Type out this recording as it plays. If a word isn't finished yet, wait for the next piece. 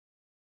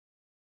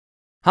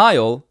Hi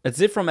all, it's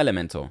Ziv from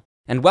Elementor,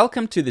 and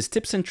welcome to this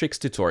tips and tricks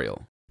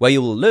tutorial, where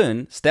you will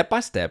learn step by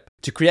step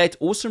to create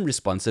awesome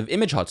responsive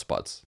image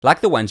hotspots,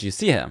 like the ones you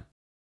see here.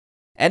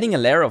 Adding a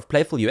layer of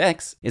playful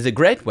UX is a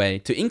great way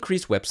to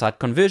increase website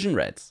conversion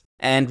rates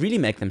and really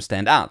make them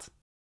stand out.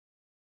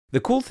 The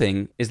cool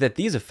thing is that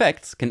these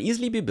effects can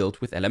easily be built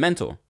with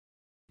Elementor.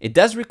 It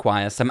does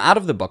require some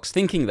out-of-the-box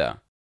thinking though,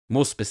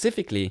 more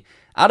specifically,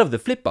 out of the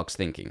flipbox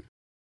thinking.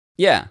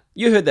 Yeah,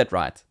 you heard that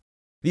right.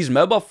 These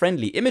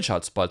mobile-friendly image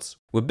hotspots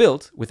were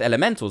built with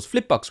Elementor's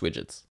flipbox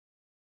widgets.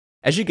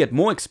 As you get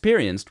more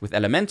experienced with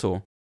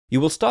Elementor, you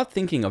will start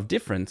thinking of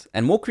different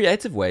and more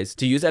creative ways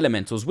to use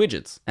Elementor's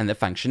widgets and their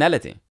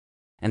functionality.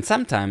 And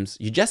sometimes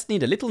you just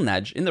need a little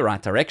nudge in the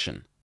right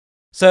direction.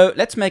 So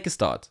let's make a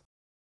start.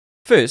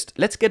 First,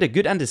 let's get a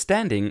good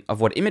understanding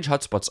of what image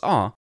hotspots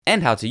are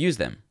and how to use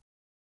them.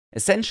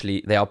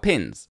 Essentially, they are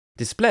pins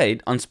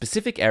displayed on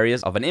specific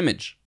areas of an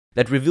image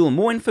that reveal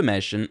more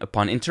information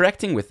upon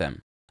interacting with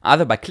them,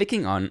 either by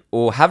clicking on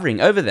or hovering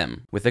over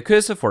them with a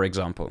cursor, for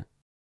example.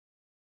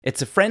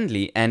 It's a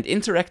friendly and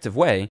interactive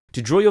way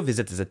to draw your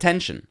visitors'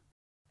 attention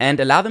and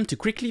allow them to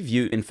quickly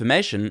view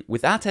information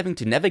without having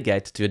to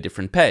navigate to a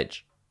different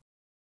page.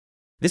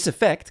 This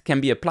effect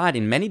can be applied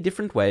in many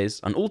different ways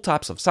on all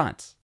types of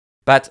sites,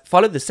 but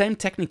follow the same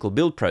technical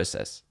build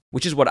process,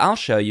 which is what I'll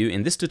show you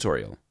in this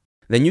tutorial.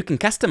 Then you can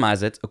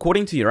customize it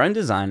according to your own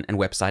design and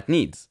website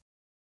needs.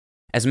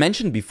 As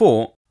mentioned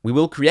before, we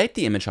will create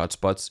the image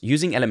hotspots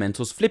using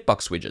Elementor's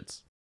flipbox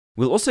widgets.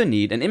 We'll also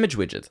need an image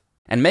widget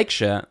and make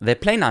sure they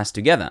play nice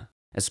together,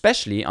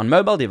 especially on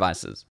mobile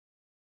devices.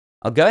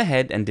 I'll go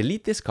ahead and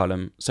delete this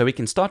column so we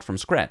can start from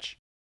scratch.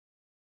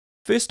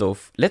 First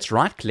off, let's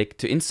right-click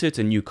to insert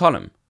a new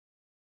column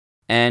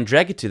and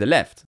drag it to the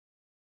left.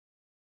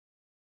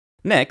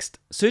 Next,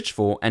 search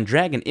for and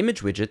drag an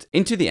image widget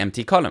into the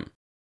empty column.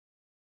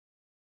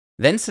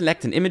 Then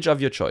select an image of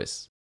your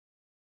choice.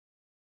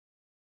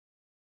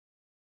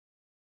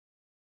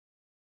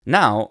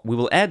 Now we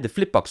will add the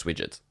flipbox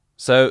widget,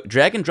 so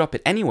drag and drop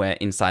it anywhere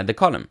inside the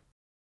column.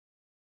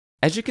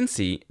 As you can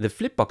see, the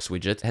flipbox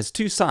widget has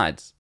two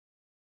sides.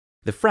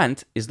 The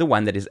front is the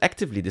one that is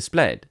actively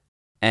displayed,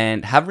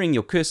 and hovering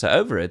your cursor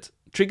over it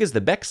triggers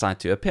the back side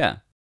to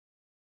appear.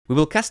 We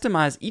will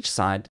customize each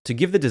side to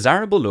give the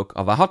desirable look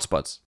of our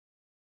hotspots.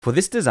 For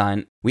this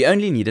design, we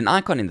only need an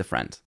icon in the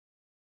front.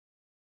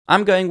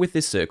 I'm going with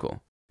this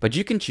circle, but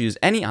you can choose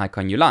any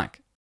icon you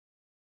like.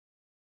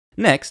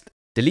 Next,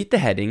 delete the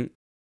heading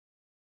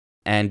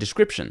and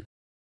description.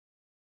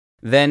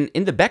 Then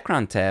in the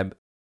background tab,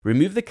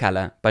 remove the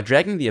color by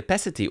dragging the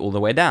opacity all the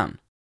way down.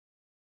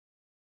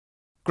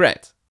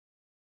 Great.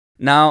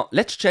 Now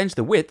let's change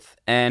the width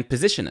and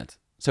position it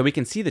so we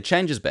can see the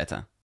changes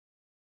better.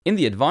 In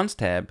the advanced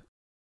tab,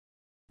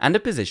 under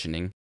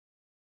positioning,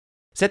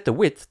 set the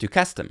width to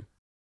custom.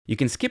 You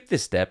can skip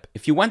this step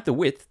if you want the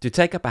width to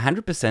take up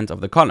 100%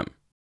 of the column.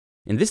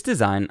 In this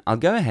design, I'll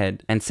go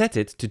ahead and set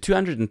it to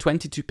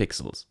 222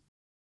 pixels.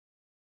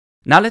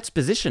 Now let's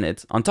position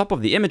it on top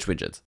of the image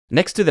widget,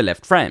 next to the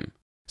left frame,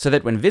 so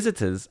that when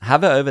visitors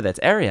hover over that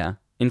area,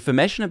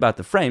 information about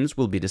the frames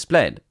will be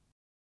displayed.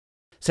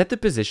 Set the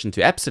position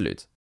to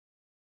absolute.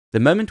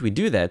 The moment we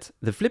do that,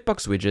 the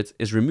flipbox widget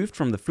is removed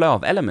from the flow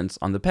of elements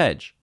on the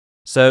page,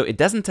 so it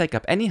doesn't take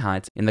up any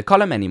height in the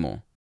column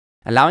anymore,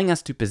 allowing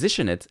us to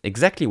position it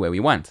exactly where we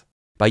want,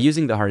 by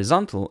using the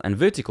horizontal and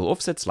vertical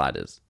offset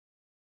sliders.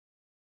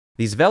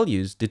 These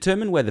values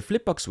determine where the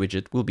flipbox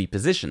widget will be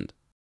positioned,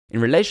 in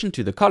relation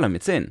to the column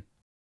it's in.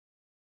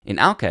 In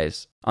our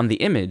case, on the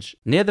image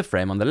near the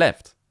frame on the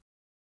left.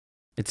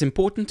 It's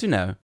important to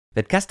know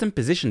that custom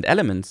positioned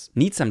elements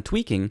need some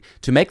tweaking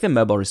to make them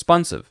mobile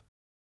responsive,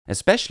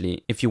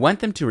 especially if you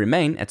want them to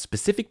remain at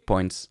specific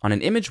points on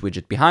an image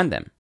widget behind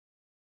them.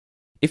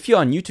 If you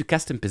are new to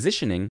custom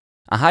positioning,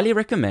 I highly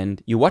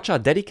recommend you watch our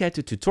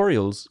dedicated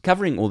tutorials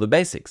covering all the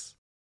basics.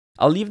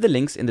 I'll leave the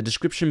links in the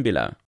description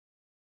below.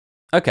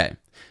 Okay,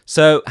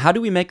 so how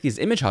do we make these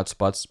image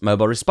hotspots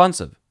mobile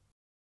responsive?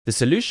 The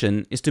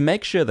solution is to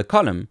make sure the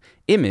column,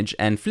 image,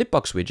 and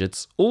flipbox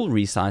widgets all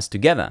resize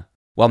together,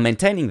 while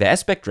maintaining the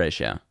aspect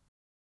ratio.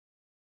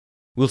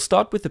 We'll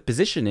start with the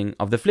positioning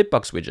of the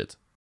flipbox widget.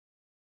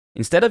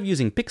 Instead of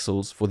using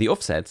pixels for the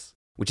offsets,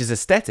 which is a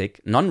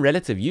static,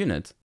 non-relative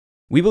unit,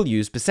 we will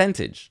use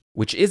percentage,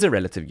 which is a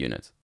relative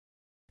unit.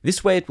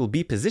 This way it will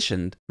be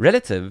positioned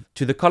relative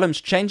to the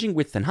column's changing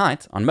width and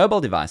height on mobile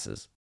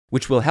devices,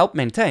 which will help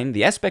maintain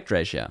the aspect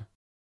ratio.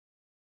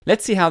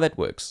 Let's see how that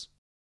works.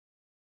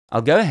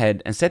 I'll go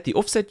ahead and set the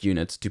offset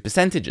units to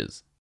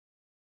percentages.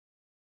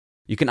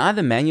 You can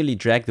either manually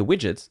drag the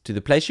widget to the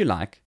place you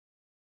like,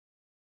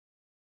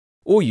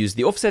 or use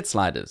the offset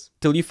sliders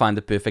till you find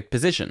the perfect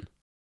position.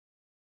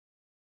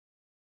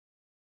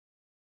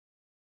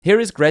 Here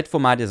is great for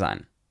my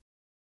design.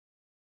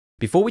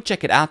 Before we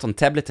check it out on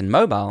tablet and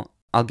mobile,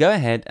 I'll go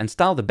ahead and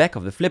style the back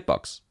of the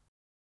flipbox.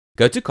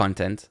 Go to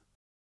Content,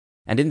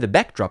 and in the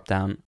back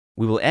dropdown,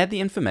 we will add the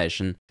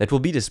information that will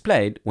be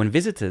displayed when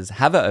visitors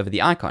hover over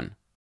the icon.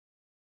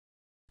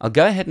 I'll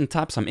go ahead and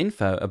type some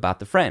info about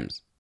the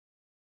frames.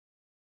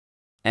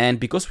 And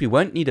because we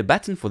won't need a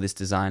button for this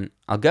design,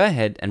 I'll go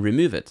ahead and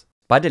remove it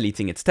by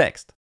deleting its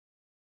text.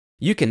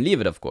 You can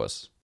leave it, of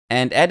course,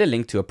 and add a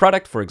link to a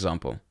product, for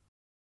example.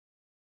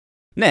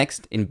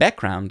 Next, in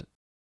background,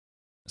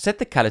 set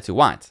the color to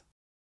white.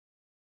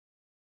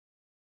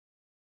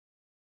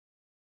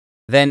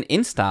 Then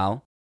in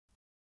style,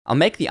 I'll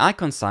make the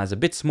icon size a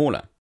bit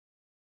smaller.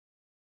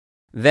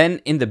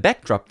 Then in the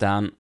back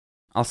drop-down,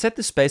 I'll set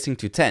the spacing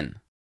to 10.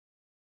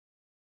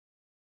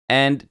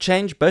 And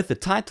change both the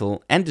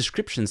title and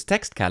description's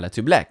text color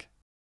to black.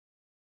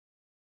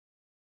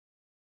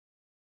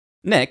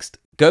 Next,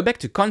 go back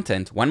to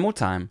Content one more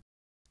time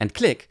and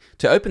click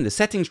to open the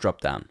Settings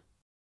drop-down.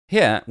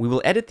 Here, we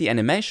will edit the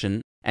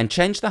animation and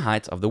change the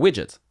height of the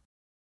widget.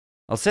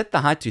 I'll set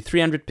the height to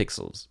 300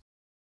 pixels.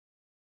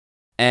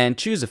 And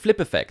choose a flip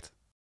effect.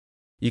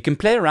 You can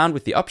play around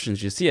with the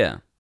options you see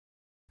here.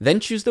 Then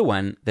choose the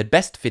one that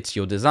best fits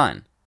your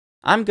design.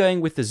 I'm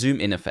going with the zoom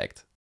in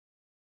effect.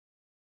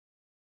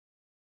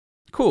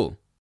 Cool.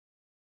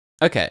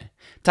 Okay,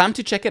 time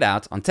to check it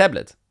out on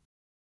tablet.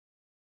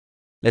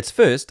 Let's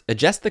first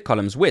adjust the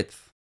column's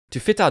width to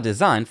fit our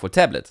design for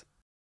tablet.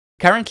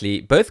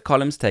 Currently, both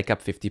columns take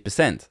up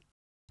 50%.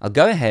 I'll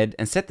go ahead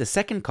and set the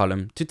second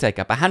column to take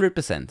up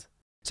 100%,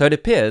 so it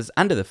appears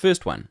under the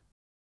first one.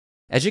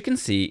 As you can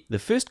see, the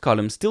first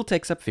column still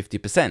takes up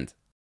 50%,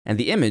 and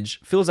the image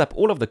fills up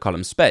all of the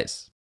column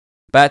space.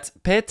 But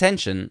pay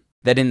attention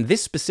that in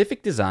this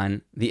specific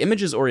design, the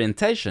image's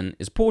orientation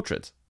is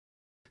portrait.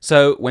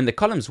 So when the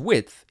column's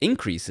width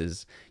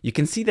increases, you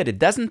can see that it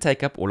doesn't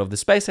take up all of the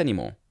space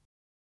anymore.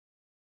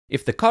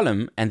 If the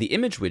column and the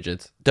image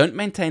widget don't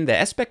maintain their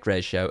aspect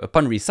ratio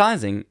upon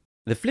resizing,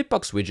 the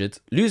flipbox widget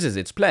loses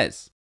its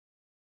place.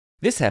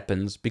 This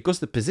happens because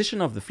the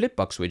position of the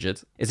flipbox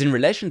widget is in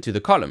relation to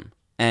the column,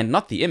 and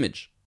not the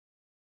image.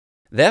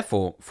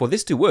 Therefore, for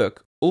this to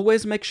work,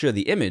 always make sure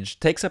the image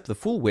takes up the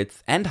full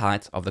width and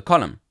height of the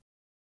column.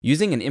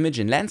 Using an image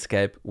in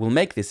landscape will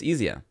make this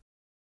easier.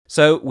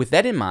 So with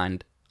that in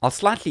mind, I'll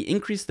slightly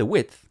increase the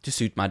width to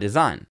suit my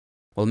design,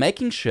 while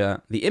making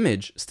sure the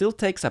image still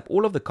takes up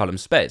all of the column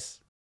space.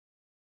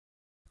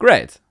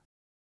 Great!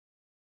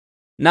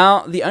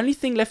 Now, the only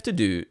thing left to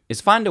do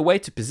is find a way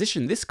to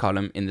position this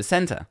column in the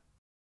center.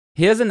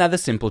 Here's another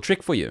simple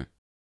trick for you.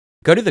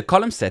 Go to the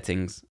column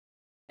settings,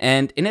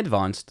 and in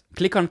Advanced,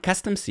 click on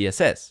Custom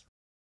CSS.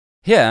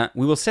 Here,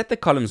 we will set the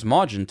column's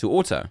margin to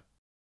auto,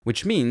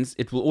 which means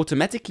it will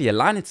automatically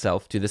align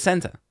itself to the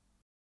center.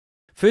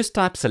 First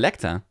type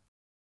selector,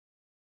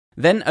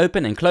 then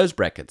open and close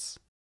brackets,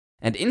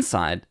 and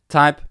inside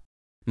type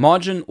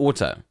margin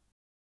auto.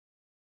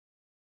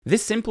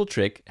 This simple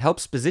trick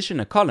helps position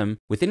a column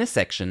within a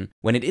section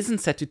when it isn't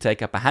set to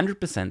take up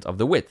 100% of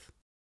the width.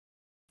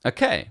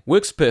 Okay,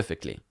 works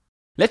perfectly.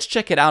 Let's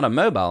check it out on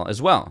mobile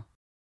as well.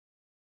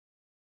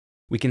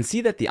 We can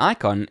see that the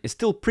icon is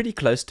still pretty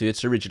close to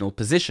its original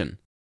position,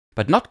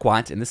 but not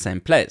quite in the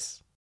same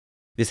place.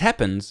 This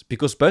happens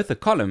because both the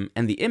column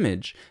and the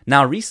image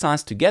now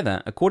resize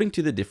together according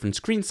to the different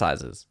screen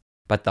sizes.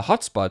 But the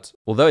hotspot,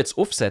 although its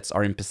offsets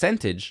are in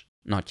percentage,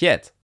 not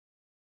yet.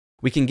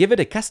 We can give it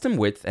a custom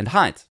width and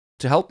height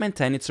to help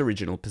maintain its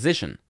original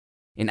position.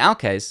 In our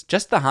case,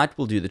 just the height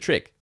will do the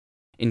trick.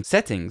 In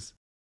Settings,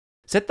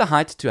 set the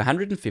height to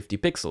 150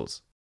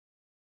 pixels.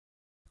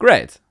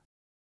 Great!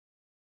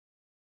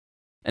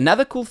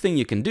 Another cool thing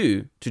you can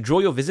do to draw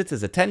your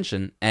visitors'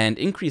 attention and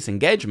increase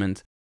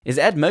engagement is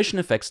add motion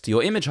effects to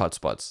your image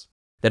hotspots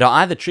that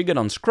are either triggered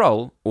on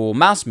scroll or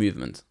mouse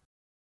movement.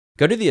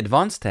 Go to the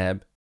Advanced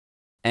tab,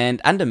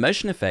 and under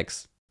Motion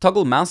Effects,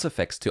 toggle Mouse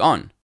Effects to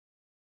On.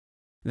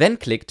 Then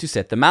click to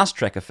set the mouse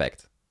track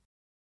effect.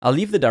 I'll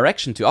leave the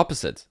direction to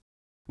opposite,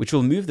 which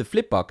will move the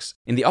flipbox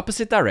in the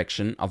opposite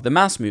direction of the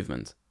mouse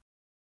movement.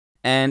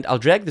 And I'll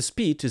drag the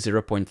speed to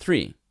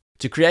 0.3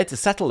 to create a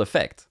subtle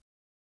effect.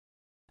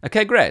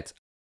 Okay, great.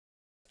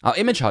 Our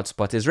image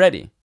hotspot is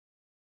ready.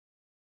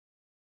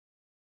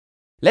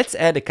 Let's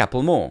add a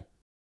couple more.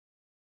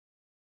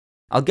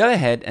 I'll go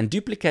ahead and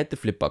duplicate the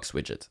flipbox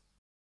widget.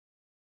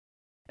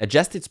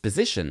 Adjust its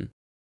position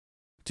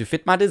to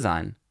fit my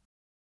design,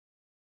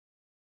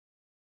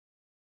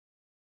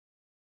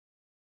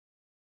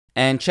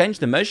 and change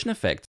the motion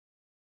effect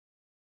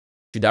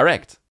to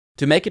direct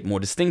to make it more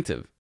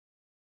distinctive.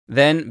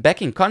 Then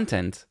back in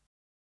Content,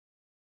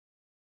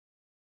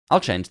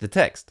 I'll change the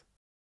text.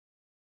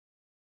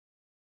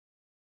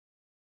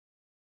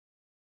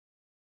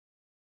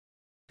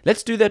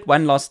 Let's do that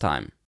one last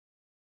time.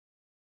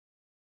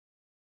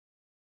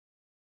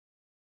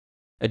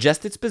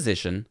 Adjust its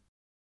position,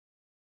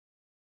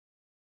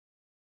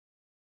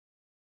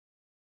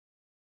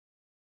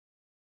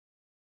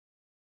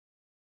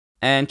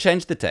 and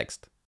change the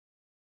text.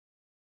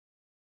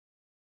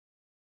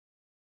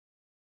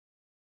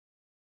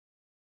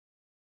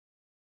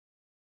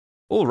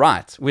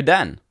 Alright, we're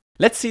done.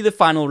 Let's see the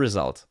final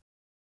result.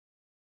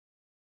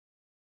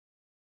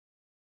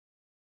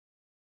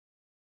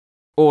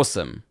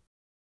 Awesome.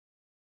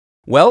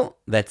 Well,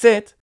 that's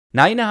it.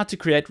 Now you know how to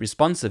create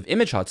responsive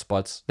image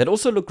hotspots that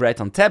also look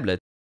great on tablet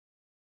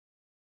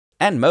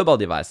and mobile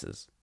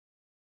devices.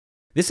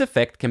 This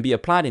effect can be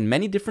applied in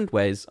many different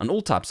ways on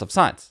all types of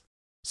sites.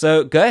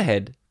 So go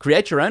ahead,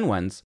 create your own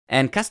ones,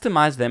 and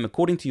customize them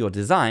according to your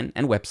design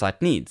and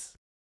website needs.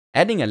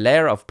 Adding a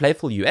layer of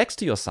playful UX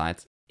to your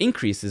site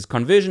increases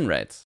conversion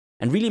rates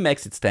and really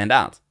makes it stand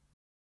out.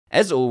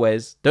 As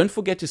always, don't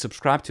forget to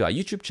subscribe to our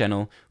YouTube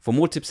channel for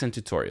more tips and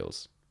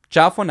tutorials.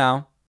 Ciao for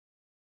now.